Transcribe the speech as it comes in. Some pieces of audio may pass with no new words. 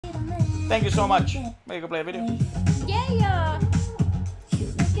Thank you so much. Maybe you can play a video. Yeah.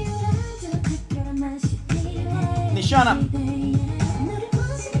 Nishana.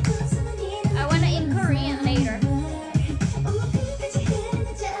 I wanna in Korean later.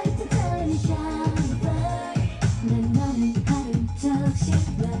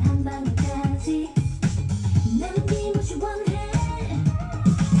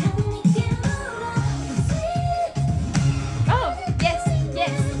 Oh, yes,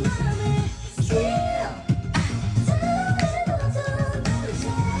 yes.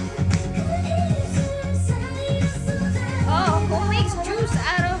 Oh, who makes juice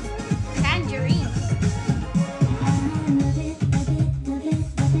out of tangerines?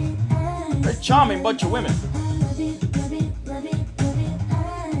 A charming bunch of women.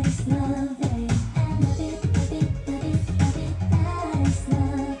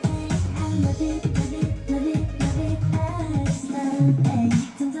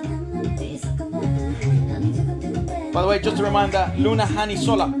 By the way, just a reminder, Luna Honey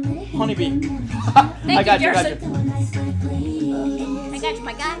Sola, Honeybee. I got you, I got you. I got you,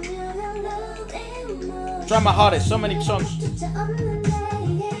 my guy. Try my hardest, so many songs.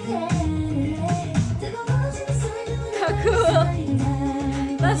 How cool.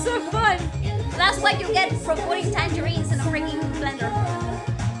 That's so fun. That's what you get from putting tangerines in a freaking blender.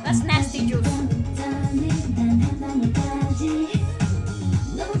 That's nasty juice.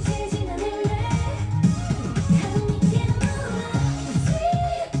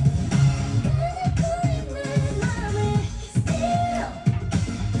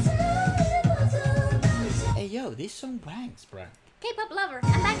 Hey yo, this song bangs, bro. K-pop lover,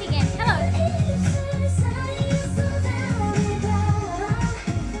 I'm back again. Hello.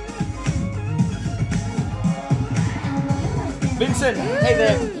 Vincent, hey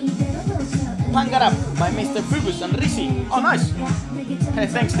there. Pangarap by Mr. Fubus and Risi. Oh, nice. Hey,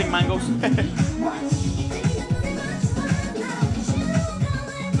 thanks, Sting Mangoes.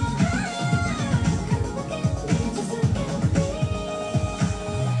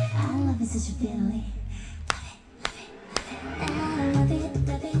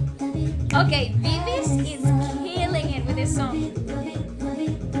 Okay, VIVIZ is killing it with this song.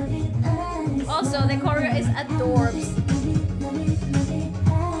 Also, the choreo is adorbs.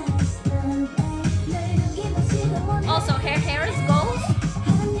 Also, her hair is gold.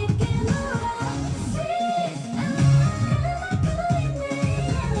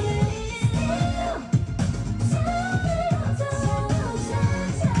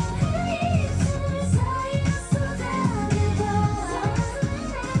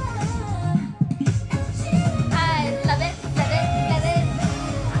 I love it, love it, love it.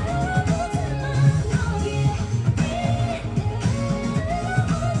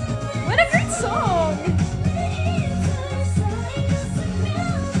 What a great song!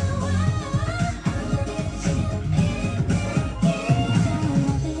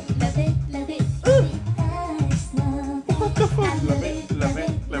 Love it, love it. Ooh. What the fuck? Love it, love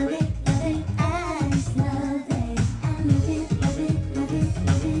it, love it.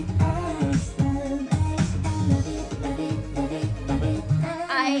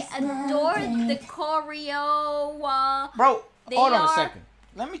 I adore the choreo. Bro, They hold on a are second.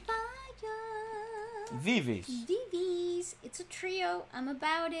 Let me. fire. VIVIZ. VIVIZ. It's a trio. I'm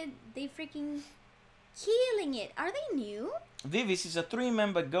about it. They freaking killing it. Are they new? VIVIZ is a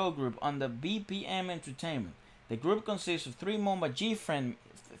 3-member girl group under BPM Entertainment. The group consists of three former G-Friend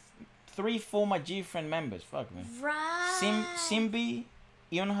members. Fuck me. Right. Simbi,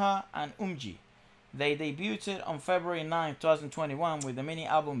 Yunha, and Umji. They debuted on February 9, 2021 with the mini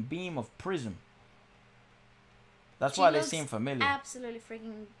album Beam of Prism. That's why they seem familiar. Absolutely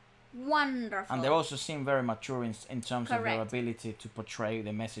freaking wonderful. And they also seem very mature in terms of their Correct. ability to portray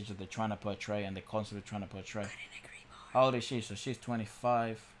the message that they're trying to portray and the concept they're trying to portray. Couldn't agree more. How old is she? So she's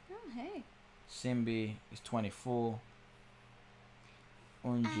 25. Oh, hey. Simbi is 24.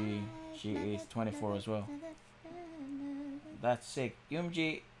 Unji, she is 24 as well. That's sick.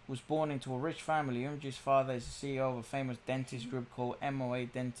 Umji was born into a rich family. Umji's father is the CEO of a famous dentist group called MOA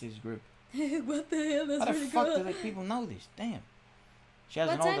Dentist Group. What the hell? That's How the really fuck good. do the people know this? Damn. She has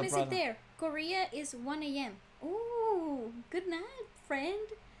What an older time is brother. it there? Korea is 1 a.m. Ooh, good night, friend.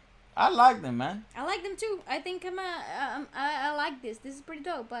 I like them, man. I like them too. I think I like this. This is pretty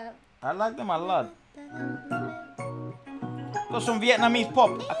dope. But I like them a lot. Got some Vietnamese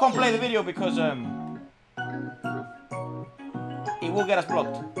pop. I can't play the video because it will get us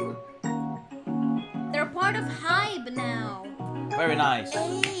blocked. they're part of Hybe now. Very nice.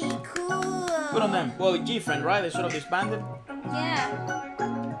 Hey, cool. Good on them. Well, G-Friend, right? They sort of disbanded. Yeah.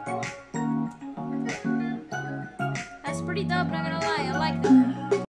 That's pretty dope, not gonna lie. I like them.